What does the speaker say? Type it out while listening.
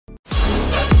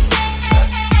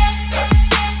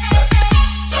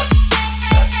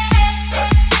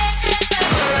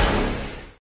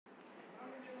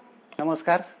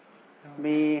नमस्कार.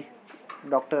 मी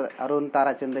डॉक्टर अरुण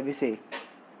भिसे.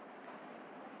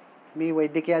 मी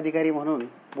वैद्यकीय अधिकारी म्हणून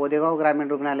बोदेगाव ग्रामीण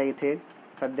रुग्णालय इथे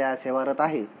सध्या सेवारत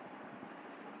आहे.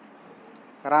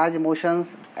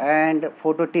 राजमोशन्स अँड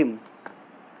फोटो टीम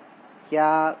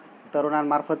या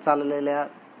तरुणांमार्फत चालवलेल्या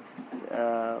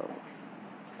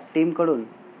टीमकडून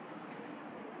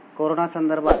कोरोना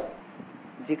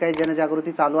संदर्भात जी काही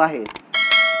जनजागृती चालू आहे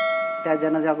त्या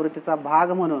जनजागृतीचा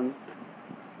भाग म्हणून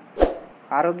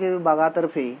आरोग्य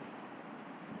विभागातर्फे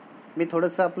मी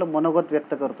थोडंसं आपलं मनोगत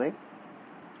व्यक्त करतोय.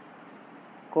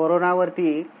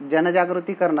 कोरोनावरती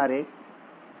जनजागृती करणारे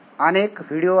अनेक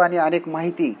व्हिडिओ आणि अनेक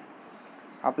माहिती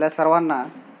आपल्या सर्वांना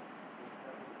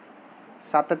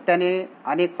सातत्याने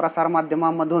अनेक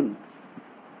प्रसारमाध्यमांमधून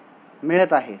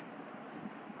मिळत आहे.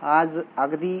 आज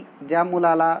अगदी ज्या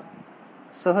मुलाला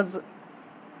सहज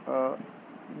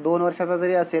 2 वर्षाचा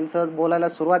जरी असेल, सहज बोलायला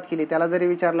सुरुवात केली, त्याला जरी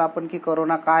विचारलं आपण की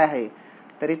कोरोना काय आहे,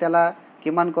 तरी त्याला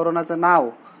किमान कोरोनाचं नाव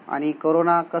आणि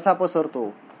कोरोना कसा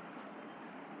पसरतो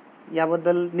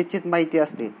याबद्दल निश्चित माहिती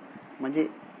असते. म्हणजे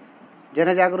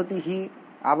जनजागृती ही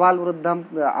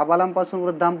आबालांपासून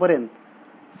वृद्धांपर्यंत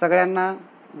सगळ्यांना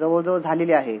जवळजवळ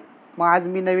झालेली आहे. मग आज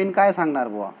मी नवीन काय सांगणार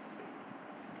बुवा,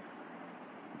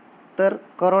 तर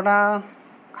कोरोना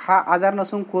हा आजार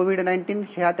नसून कोविड-19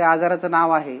 ह्या त्या आजाराचं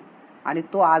नाव आहे आणि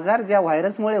तो आजार ज्या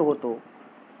व्हायरसमुळे होतो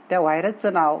त्या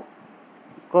व्हायरसचं नाव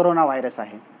कोरोना व्हायरस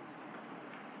आहे.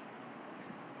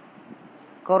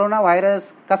 कोरोना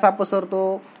व्हायरस कसा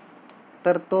पसरतो,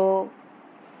 तर तो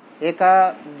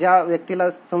एका ज्या व्यक्तीला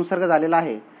संसर्ग झालेला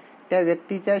आहे त्या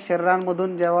व्यक्तीच्या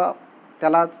शरीरांमधून जेव्हा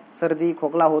त्याला सर्दी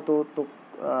खोकला होतो, तो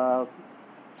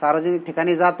सार्वजनिक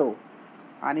ठिकाणी जातो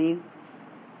आणि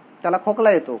त्याला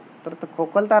खोकला येतो, तर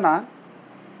खोकलताना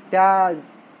त्या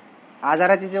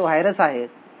आजाराचे जे व्हायरस आहे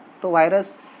तो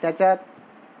व्हायरस त्याच्या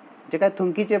जे काही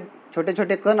थुंकीचे छोटे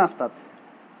छोटे कण असतात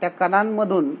त्या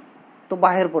कणांमधून तो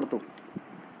बाहेर पडतो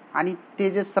आणि ते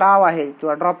जे स्राव आहे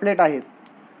किंवा ड्रॉपलेट आहेत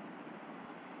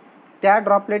त्या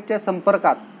ड्रॉपलेटच्या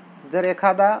संपर्कात जर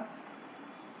एखादा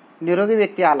निरोगी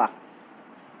व्यक्ती आला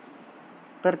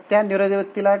तर त्या निरोगी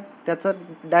व्यक्तीला त्याचं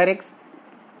डायरेक्ट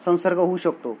संसर्ग होऊ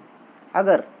शकतो.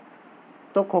 अगर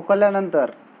तो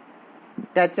खोकल्यानंतर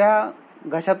त्याच्या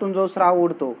घशातून जो स्राव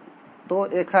उडतो तो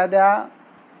एखाद्या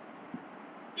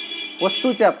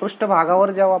वस्तूच्या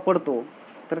पृष्ठभागावर जेव्हा पडतो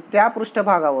तर त्या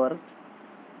पृष्ठभागावर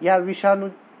या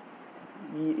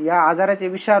आजाराचे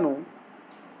विषाणू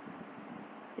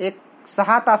एक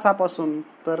 6 तासापासून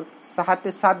तर 6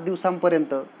 ते 7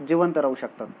 दिवसांपर्यंत जिवंत राहू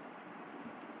शकतात.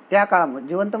 त्या काळामध्ये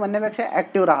जिवंत म्हणण्यापेक्षा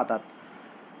ॲक्टिव्ह राहतात.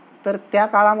 तर त्या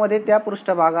काळामध्ये त्या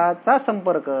पृष्ठभागाचा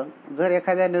संपर्क जर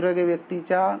एखाद्या निरोगी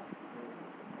व्यक्तीच्या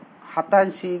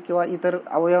हातांशी किंवा इतर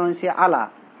अवयवांशी आला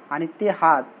आणि ते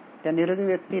हात त्या निरोगी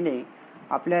व्यक्तीने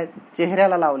आपल्या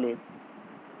चेहऱ्याला लावले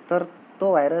तर तो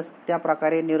व्हायरस त्या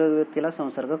प्रकारे निरोगी व्यक्तीला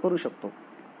संसर्ग करू शकतो.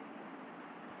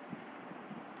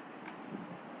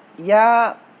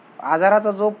 या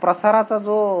आजाराचा जो प्रसाराचा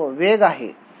जो वेग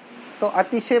आहे तो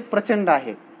अतिशय प्रचंड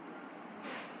आहे.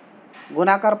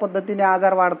 गुणाकार पद्धतीने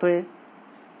आजार वाढतोय,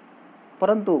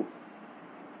 परंतु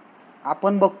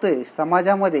आपण बघतोय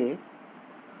समाजामध्ये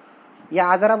या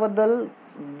आजाराबद्दल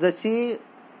जसं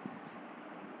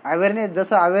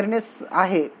अवेअरनेस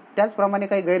आहे त्याचप्रमाणे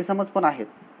काही गैरसमज पण आहेत.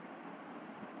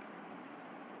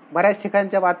 बऱ्याच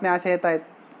ठिकाणच्या बातम्या अशा येत आहेत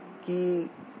की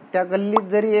त्या गल्लीत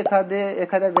जरी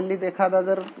एखाद्या गल्लीत एखादा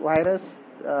जर व्हायरस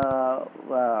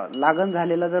लागण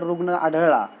झालेला जर रुग्ण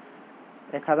आढळला,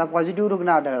 एखादा पॉझिटिव्ह रुग्ण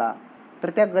आढळला, तर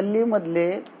त्या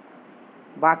गल्लीमधले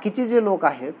बाकीचे जे लोक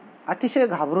आहेत अतिशय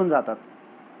घाबरून जातात.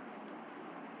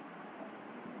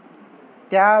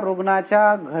 त्या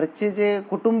रुग्णाच्या घरचे जे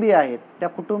कुटुंबीय आहेत त्या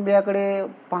कुटुंबियाकडे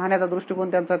पाहण्याचा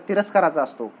दृष्टिकोन त्यांचा तिरस्काराचा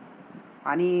असतो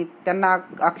आणि त्यांना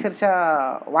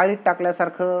अक्षरशः वाळीत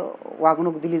टाकल्यासारखं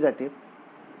वागणूक दिली जाते.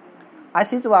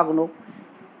 अशीच वागणूक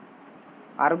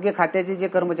आरोग्य खात्याचे जे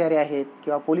कर्मचारी आहेत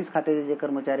किंवा पोलीस खात्याचे जे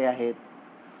कर्मचारी आहेत,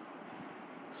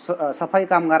 सफाई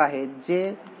कामगार आहेत,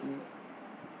 जे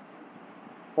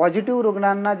पॉझिटिव्ह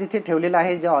रुग्णांना जिथे ठेवलेलं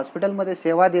आहे, ज्या हॉस्पिटलमध्ये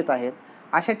सेवा देत आहेत,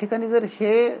 अशा ठिकाणी जर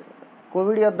हे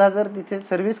कोविड योद्धा जर तिथे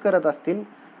सर्व्हिस करत असतील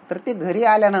तर ते घरी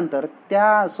आल्यानंतर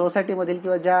त्या सोसायटीमधील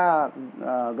किंवा ज्या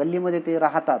गल्लीमध्ये ते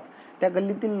राहतात त्या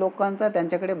गल्लीतील लोकांचा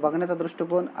त्यांच्याकडे बघण्याचा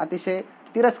दृष्टिकोन अतिशय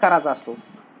तिरस्काराचा असतो,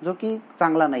 जो की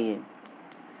चांगला नाहीये.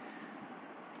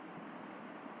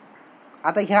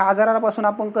 आता ह्या आजारापासून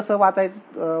आपण कसं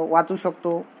वाचू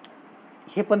शकतो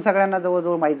हे पण सगळ्यांना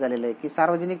जवळजवळ माहीत झालेलं आहे की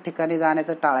सार्वजनिक ठिकाणी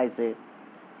जाण्याचं टाळायचंय.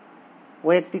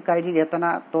 वैयक्तिक काळजी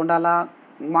घेताना तोंडाला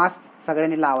मास्क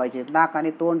सगळ्यांनी लावायचे, नाक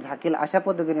आणि तोंड झाकेल अशा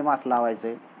पद्धतीने मास्क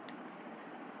लावायचे.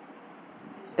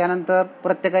 त्यानंतर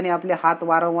प्रत्येकाने आपले हात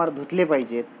वारंवार धुतले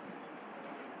पाहिजेत.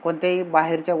 कोणत्याही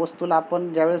बाहेरच्या वस्तूला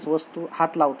आपण ज्यावेळेस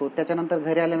हात लावतो त्याच्यानंतर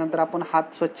घरी आल्यानंतर आपण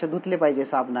हात स्वच्छ धुतले पाहिजे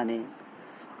साबणाने.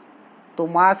 तो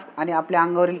मास्क आणि आपल्या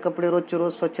अंगावरील कपडे रोजचे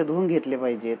रोज स्वच्छ धुवून घेतले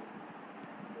पाहिजेत.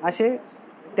 असे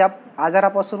त्या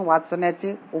आजारापासून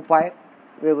वाचण्याचे उपाय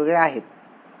वेगवेगळे आहेत.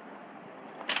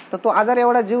 तर तो आजार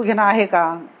एवढा जीव घेणा आहे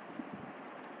का?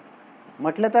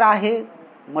 म्हटलं तर आहे,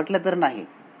 म्हटलं तर नाही.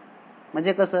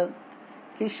 म्हणजे कसं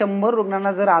की 100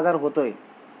 रुग्णांना जर आजार होतोय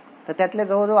तर त्यातल्या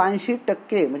जवळजवळ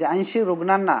 80% म्हणजे 80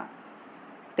 रुग्णांना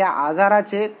त्या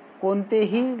आजाराचे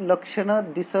कोणतेही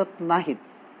लक्षणं दिसत नाहीत.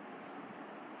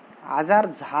 आजार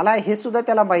झाला हे सुद्धा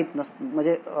त्याला माहीत नसतं.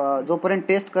 म्हणजे जोपर्यंत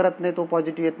टेस्ट करत नाही, तो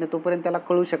पॉझिटिव्ह येत नाही, तोपर्यंत त्याला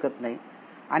कळू शकत नाही.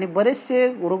 आणि बरेचसे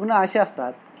रुग्ण असे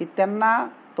असतात की त्यांना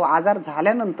तो आजार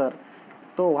झाल्यानंतर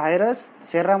तो व्हायरस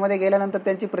शरीरामध्ये गेल्यानंतर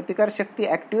त्यांची प्रतिकारशक्ती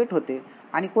ॲक्टिवेट होते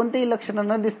आणि कोणतेही लक्षणं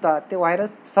न दिसता ते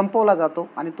व्हायरस संपवला जातो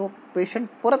आणि तो पेशंट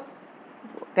परत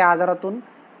त्या आजारातून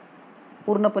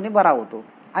पूर्णपणे बरा होतो.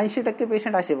 80%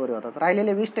 पेशंट असे बरे होतात.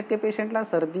 राहिलेले 20% पेशंटला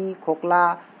सर्दी,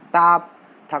 खोकला, ताप,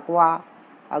 थकवा,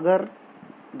 अगर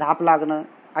धाप लागणं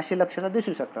अशी लक्षणं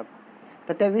दिसू शकतात.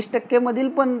 तर त्या 20% मधील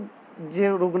पण जे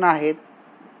रुग्ण आहेत,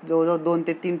 जवळजवळ 2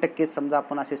 ते 3% समजा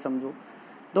आपण असे समजू,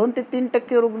 2 ते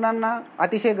 3% रुग्णांना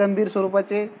अतिशय गंभीर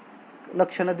स्वरूपाचे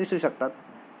लक्षणं दिसू शकतात.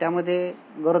 त्यामध्ये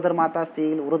गरोदर माता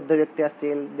असतील, वृद्ध व्यक्ती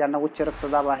असतील, ज्यांना उच्च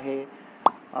रक्तदाब आहे,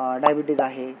 डायबिटीज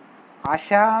आहे,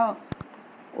 अशा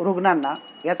रुग्णांना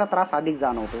याचा त्रास अधिक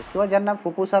जाणवतो. किंवा ज्यांना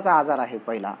फुफ्फुसाचा आजार आहे,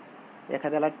 पहिला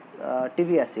एखाद्याला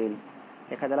TB असेल,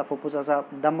 एखाद्याला फुफ्फुसाचा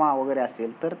दमा वगैरे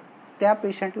असेल, तर त्या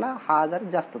पेशंटला हा आजार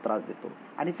जास्त त्रास देतो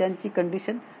आणि त्यांची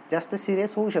कंडिशन जास्त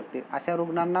सिरियस होऊ शकते. अशा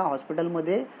रुग्णांना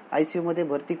हॉस्पिटलमध्ये ICUमध्ये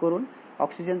भरती करून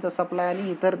ऑक्सिजनचा सप्लाय आणि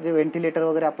इतर जे व्हेंटिलेटर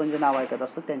वगैरे आपण जे नाव ऐकत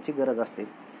असतो त्यांची गरज असते.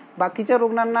 बाकीच्या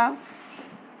रुग्णांना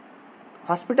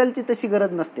हॉस्पिटलची तशी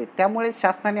गरज नसते. त्यामुळे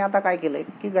शासनाने आता काय केलंय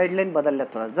की गाईडलाईन बदलल्यात.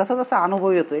 थोडा जसं जसं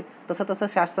अनुभव येतोय तसं तसं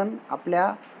शासन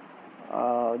आपल्या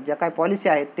ज्या काही पॉलिसी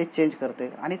आहेत ते चेंज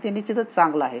करते आणि ते निश्चितच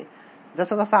चांगलं आहे.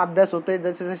 जसं जसा अभ्यास होतोय,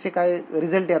 जसे जसे काय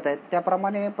रिझल्ट येत आहेत,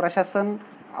 त्याप्रमाणे प्रशासन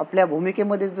आपल्या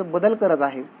भूमिकेमध्ये जो बदल करत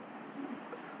आहे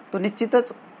तो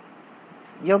निश्चितच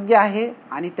योग्य आहे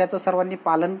आणि त्याचं सर्वांनी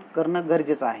पालन करणं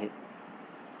गरजेचं आहे.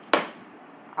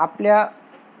 आपल्या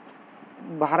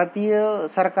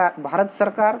भारत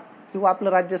सरकार किंवा आपलं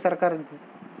राज्य सरकार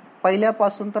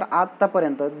पहिल्यापासून तर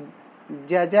आतापर्यंत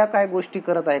ज्या ज्या काय गोष्टी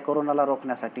करत आहे कोरोनाला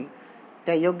रोखण्यासाठी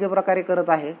त्या योग्य प्रकारे करत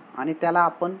आहे आणि त्याला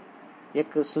आपण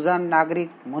एक सुजाण नागरिक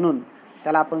म्हणून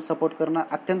त्याला आपण सपोर्ट करणं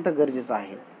अत्यंत गरजेचं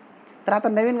आहे. तर आता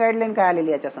नवीन गाईडलाईन काय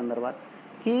आलेली याच्या संदर्भात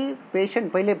की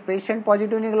पहिले पेशंट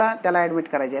पॉझिटिव्ह निघाला त्याला ॲडमिट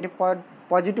करायचे आणि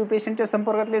पॉझिटिव्ह पेशंटच्या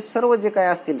संपर्कातले सर्व जे काय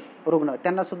असतील रुग्ण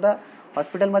त्यांना सुद्धा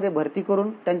हॉस्पिटलमध्ये भरती करून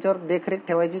त्यांच्यावर देखरेख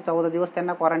ठेवायची. 14 दिवस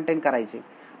त्यांना क्वारंटाईन करायचे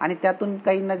आणि त्यातून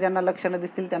काहींना ज्यांना लक्षणं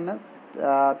दिसतील त्यांना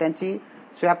त्यांची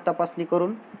स्वॅब तपासणी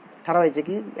करून ठरवायचे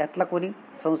की यातला कोणी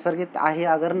संसर्गित आहे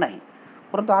अगर नाही.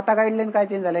 परंतु आता गाईडलाईन काय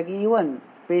चेंज झाल्या की इव्हन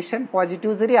पेशंट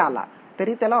पॉझिटिव्ह जरी आला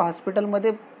तरी त्याला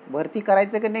हॉस्पिटलमध्ये भरती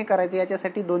करायचं की नाही करायचं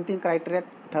याच्यासाठी 2-3 क्रायटेरिया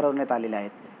ठरवण्यात आलेले आहेत.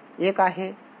 एक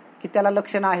आहे की त्याला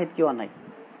लक्षणं आहेत किंवा नाही,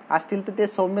 असतील तर ते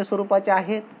सौम्य स्वरूपाचे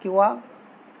आहेत किंवा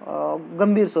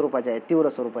गंभीर स्वरूपाचे आहेत, तीव्र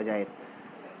स्वरूपाचे आहेत.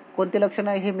 कोणते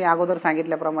लक्षणं हे मी अगोदर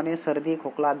सांगितल्याप्रमाणे सर्दी,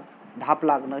 खोकला, धाप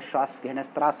लागणं, श्वास घेण्यास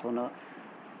त्रास होणं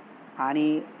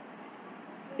आणि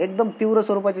एकदम तीव्र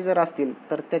स्वरूपाचे जर असतील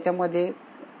तर त्याच्यामध्ये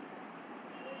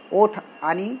ओठ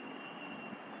आणि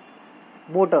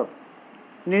बोटं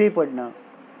निळी पडणं,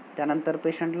 त्यानंतर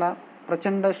पेशंटला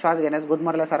प्रचंड श्वास घेण्यास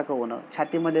गुदमरल्यासारखं होणं,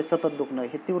 छातीमध्ये सतत दुखणं,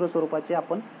 हे तीव्र स्वरूपाचे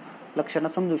आपण लक्षणं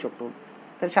समजू शकतो.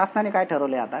 तर शासनाने काय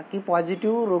ठरवले आता की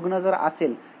पॉझिटिव्ह रुग्ण जर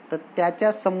असेल तर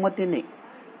त्याच्या संमतीने,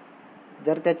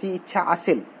 जर त्याची इच्छा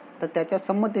असेल तर त्याच्या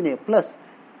संमतीने प्लस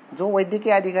जो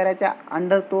वैद्यकीय अधिकाऱ्याच्या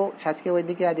अंडर तो शासकीय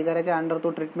वैद्यकीय अधिकाऱ्याच्या अंडर तो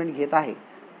ट्रीटमेंट घेत आहे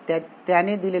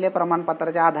त्याने दिलेल्या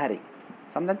प्रमाणपत्राच्या आधारे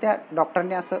समजा त्या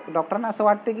डॉक्टरांना असं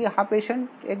वाटतं की हा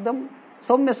पेशंट एकदम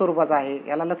सौम्य स्वरूपाचा आहे,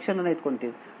 याला लक्षणं नाहीत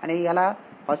कोणतीच आणि याला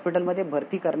हॉस्पिटलमध्ये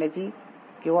भरती करण्याची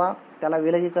किंवा त्याला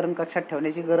विलगीकरण कक्षात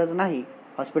ठेवण्याची गरज नाही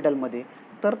हॉस्पिटलमध्ये,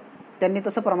 तर त्यांनी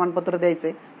तसं प्रमाणपत्र द्यायचं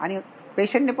आहे आणि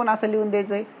पेशंटने पण असं लिहून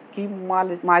द्यायचं आहे की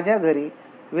माझ्या घरी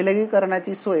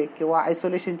विलगीकरणाची सोय किंवा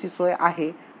आयसोलेशनची सोय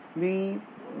आहे, मी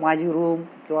माझी रूम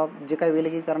किंवा जे काही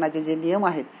विलगीकरणाचे जे नियम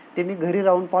आहेत ते मी घरी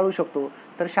राहून पाळू शकतो.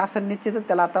 तर शासन निश्चितच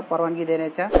त्याला आता परवानगी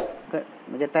देण्याच्या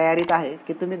म्हणजे तयारीत आहे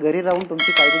की तुम्ही घरी राहून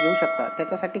तुमची काळजी घेऊ शकता.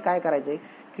 त्याच्यासाठी काय करायचं आहे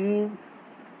की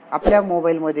आपल्या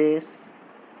मोबाईलमध्ये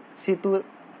सेतू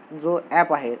जो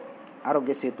ॲप आहे,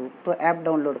 आरोग्य सेतू, तो ॲप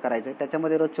डाउनलोड करायचा आहे.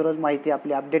 त्याच्यामध्ये रोजच्या रोज माहिती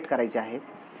आपली अपडेट करायची आहे.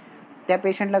 त्या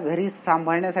पेशंटला घरी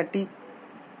सांभाळण्यासाठी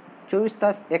 24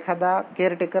 तास एखादा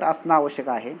केअरटेकर असणं आवश्यक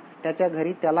आहे. त्याच्या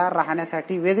घरी त्याला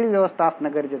राहण्यासाठी वेगळी व्यवस्था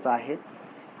असणं गरजेचं आहे.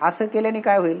 असं केल्याने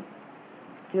काय होईल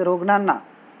की रुग्णांना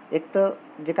एक तर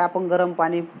जे काय आपण गरम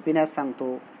पाणी पिण्यास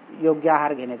सांगतो, योग्य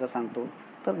आहार घेण्याचं सांगतो,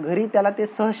 तर घरी त्याला ते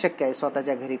सहज शक्य आहे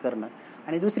स्वतःच्या घरी करणं.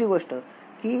 आणि दुसरी गोष्ट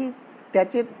की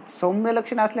त्याचे सौम्य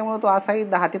लक्षण असल्यामुळे तो असाही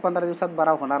 10 ते 15 दिवसात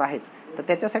बरा होणार आहेच. तर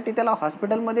त्याच्यासाठी त्याला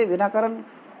हॉस्पिटलमध्ये विनाकारण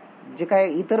जे काय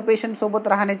इतर पेशंट सोबत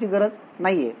राहण्याची गरज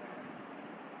नाही आहे.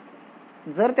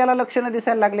 जर त्याला लक्षणं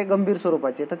दिसायला लागले गंभीर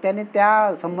स्वरूपाचे तर त्याने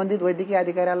त्या संबंधित वैद्यकीय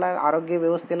अधिकाऱ्याला, आरोग्य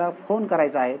व्यवस्थेला फोन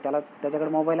करायचा आहे. त्याच्याकडे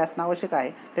मोबाईल असणं आवश्यक आहे.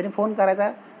 त्याने फोन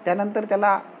करायचा. त्यानंतर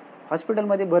त्याला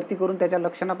हॉस्पिटलमध्ये भरती करून त्याच्या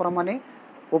लक्षणाप्रमाणे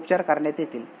उपचार करण्यात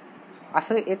येतील.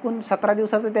 असं एकूण 17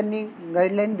 दिवसाचं त्यांनी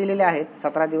गाईडलाईन दिलेले आहेत.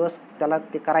 17 दिवस त्याला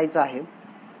ते करायचं आहे.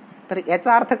 तर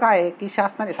याचा अर्थ काय आहे की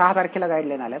शासनाने 6 तारखेला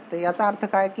गाईडलाईन आल्यात. तर याचा अर्थ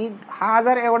काय की हा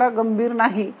आजार एवढा गंभीर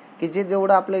नाही की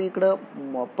जेवढं आपलं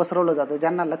इकडं पसरवलं जातं.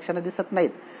 ज्यांना लक्षणं दिसत नाहीत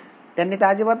त्यांनी तर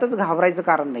अजिबातच घाबरायचं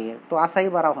कारण नाही आहे. तो असाही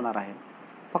बरा होणार आहे.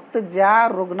 फक्त ज्या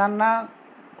रुग्णांना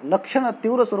लक्षणं,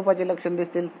 तीव्र स्वरूपाचे लक्षण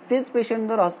दिसतील तेच पेशंट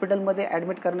जर हॉस्पिटलमध्ये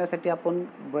ॲडमिट करण्यासाठी, आपण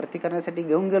भरती करण्यासाठी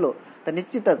घेऊन गेलो तर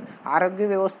निश्चितच आरोग्य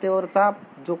व्यवस्थेवरचा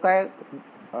जो काय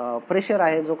प्रेशर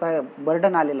आहे, जो काय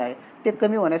बर्डन आलेला आहे ते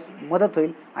कमी होण्यास मदत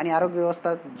होईल आणि आरोग्य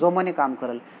व्यवस्था जोमाने काम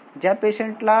करेल. ज्या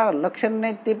पेशंटला लक्षण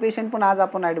नाही ते पेशंट पण आज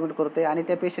आपण ॲडमिट करतोय आणि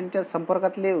त्या पेशंटच्या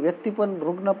संपर्कातले व्यक्ती पण,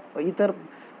 रुग्ण इतर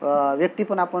व्यक्ती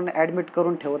पण आपण ॲडमिट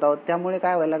करून ठेवत आहोत. त्यामुळे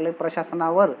काय व्हायला लागले,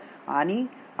 प्रशासनावर आणि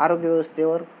आरोग्य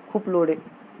व्यवस्थेवर खूप लोड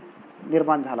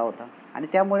निर्माण झाला होता आणि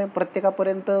त्यामुळे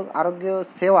प्रत्येकापर्यंत आरोग्य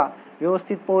सेवा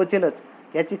व्यवस्थित पोहोचेलच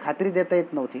याची खात्री देता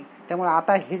येत नव्हती. त्यामुळे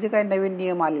आता हे जे काही नवीन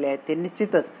नियम आलेले आहेत ते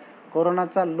निश्चितच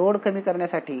कोरोनाचा लोड कमी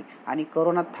करण्यासाठी आणि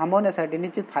कोरोना थांबवण्यासाठी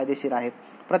निश्चित फायदेशीर आहेत.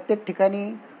 प्रत्येक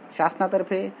ठिकाणी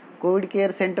शासनातर्फे कोविड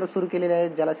केअर सेंटर सुरू केलेले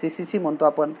आहेत, ज्याला CCC म्हणतो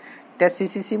आपण. त्या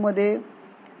CCCमध्ये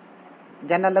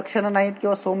ज्यांना लक्षणं नाहीत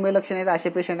किंवा सौम्य लक्षणं आहेत असे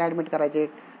पेशंट ॲडमिट करायचे.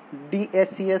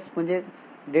 DSCS म्हणजे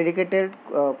डेडिकेटेड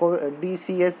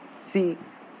DCSC,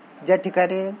 ज्या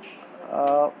ठिकाणी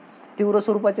तीव्र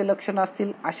स्वरूपाचे लक्षणं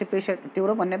असतील असे पेशंट,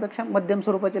 तीव्र म्हणण्यापेक्षा मध्यम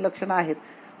स्वरूपाचे लक्षणं आहेत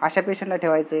अशा पेशंटला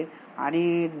ठेवायचे.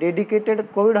 आणि डेडिकेटेड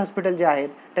कोविड हॉस्पिटल जे आहेत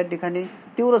त्या ठिकाणी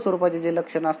तीव्र स्वरूपाचे जे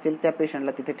लक्षणं असतील त्या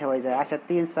पेशंटला तिथे ठेवायचं आहे. अशा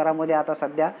 3 स्तरामध्ये आता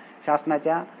सध्या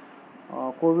शासनाच्या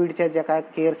कोविडच्या ज्या काय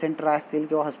केअर सेंटर असतील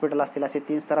किंवा हॉस्पिटल असतील असे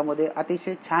 3 स्तरामध्ये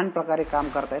अतिशय छान प्रकारे काम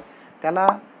करत आहेत. त्याला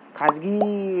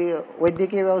खाजगी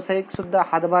वैद्यकीय व्यावसायिकसुद्धा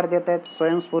हातभार देत आहेत.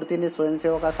 स्वयंस्फूर्तीने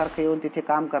स्वयंसेवकासारखे येऊन तिथे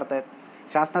काम करत आहेत.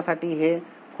 शासनासाठी हे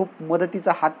खूप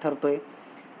मदतीचा हात ठरतोय.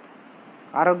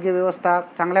 आरोग्य व्यवस्था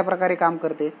चांगल्या प्रकारे काम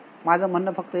करते. माझं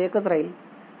म्हणणं फक्त एकच राहील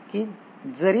की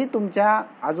जरी तुमच्या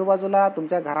आजूबाजूला,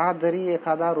 तुमच्या घरात जरी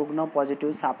एखादा रुग्ण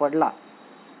पॉझिटिव्ह सापडला,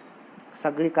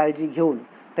 सगळी काळजी घेऊन,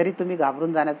 तरी तुम्ही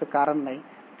घाबरून जाण्याचं कारण नाही.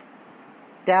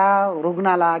 त्या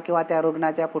रुग्णाला किंवा त्या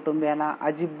रुग्णाच्या कुटुंबियांना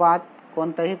अजिबात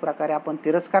कोणत्याही प्रकारे आपण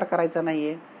तिरस्कार करायचा नाही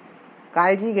आहे.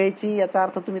 काळजी घ्यायची याचा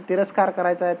अर्थ तुम्ही तिरस्कार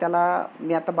करायचा आहे त्याला.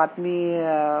 मी आता बातमी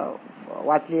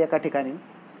वाचली एका ठिकाणी,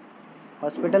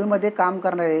 हॉस्पिटलमध्ये काम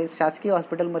करणारे, शासकीय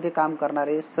हॉस्पिटलमध्ये काम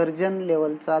करणारे सर्जन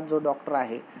लेवलचा जो डॉक्टर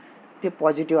आहे ते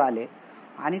पॉझिटिव्ह आले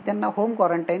आणि त्यांना होम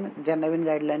क्वारंटाईन, ज्या नवीन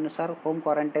गाईडलाईननुसार होम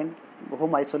क्वारंटाईन,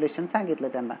 होम आयसोलेशन सांगितलं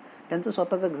त्यांना. त्यांचं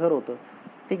स्वतःचं घर होतं.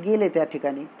 ते गेले त्या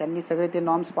ठिकाणी. त्यांनी सगळे ते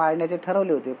नॉर्म्स पाळण्याचे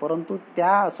ठरवले होते. परंतु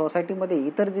त्या सोसायटीमध्ये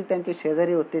इतर जे त्यांचे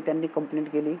शेजारी होते त्यांनी कंप्लेंट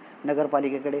केली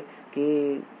नगरपालिकेकडे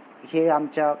की हे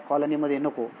आमच्या कॉलनीमध्ये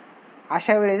नको.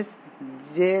 अशा वेळेस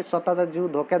जे स्वतःचा जीव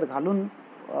धोक्यात घालून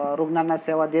रुग्णांना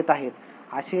सेवा देत आहेत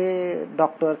असे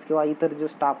डॉक्टर्स किंवा इतर जो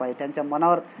स्टाफ आहे त्यांच्या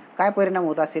मनावर काय परिणाम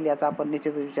होत असेल याचा आपण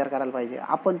निश्चितच विचार करायला पाहिजे.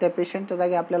 आपण त्या पेशंटच्या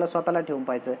जागी आपल्याला स्वतःला ठेवून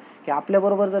पाहिजे की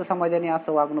आपल्याबरोबर जर समाजाने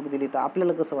असं वागणूक दिली तर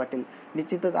आपल्याला कसं वाटेल.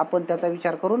 निश्चितच आपण त्याचा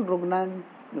विचार करून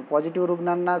पॉझिटिव्ह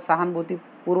रुग्णांना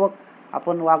सहानुभूतीपूर्वक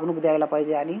आपण वागणूक द्यायला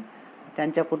पाहिजे आणि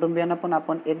त्यांच्या कुटुंबियांना पण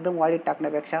आपण एकदम वाळीत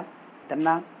टाकण्यापेक्षा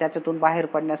त्यांना त्याच्यातून बाहेर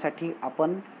पडण्यासाठी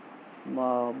आपण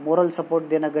मोरल सपोर्ट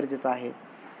देणं गरजेचं आहे.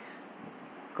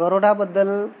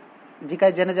 कोरोनाबद्दल जी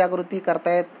काही जनजागृती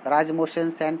करतायत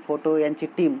rajmotionphoto यांची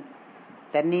टीम,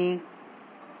 त्यांनी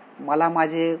मला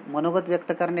माझे मनोगत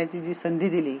व्यक्त करण्याची जी संधी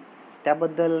दिली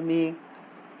त्याबद्दल मी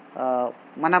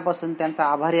मनापासून त्यांचा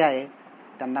आभारी आहे.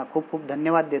 त्यांना खूप खूप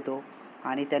धन्यवाद देतो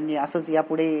आणि त्यांनी असंच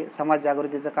यापुढे समाज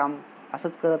जागृतीचं काम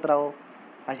असंच करत राहो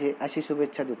अशी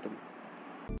शुभेच्छा देतो.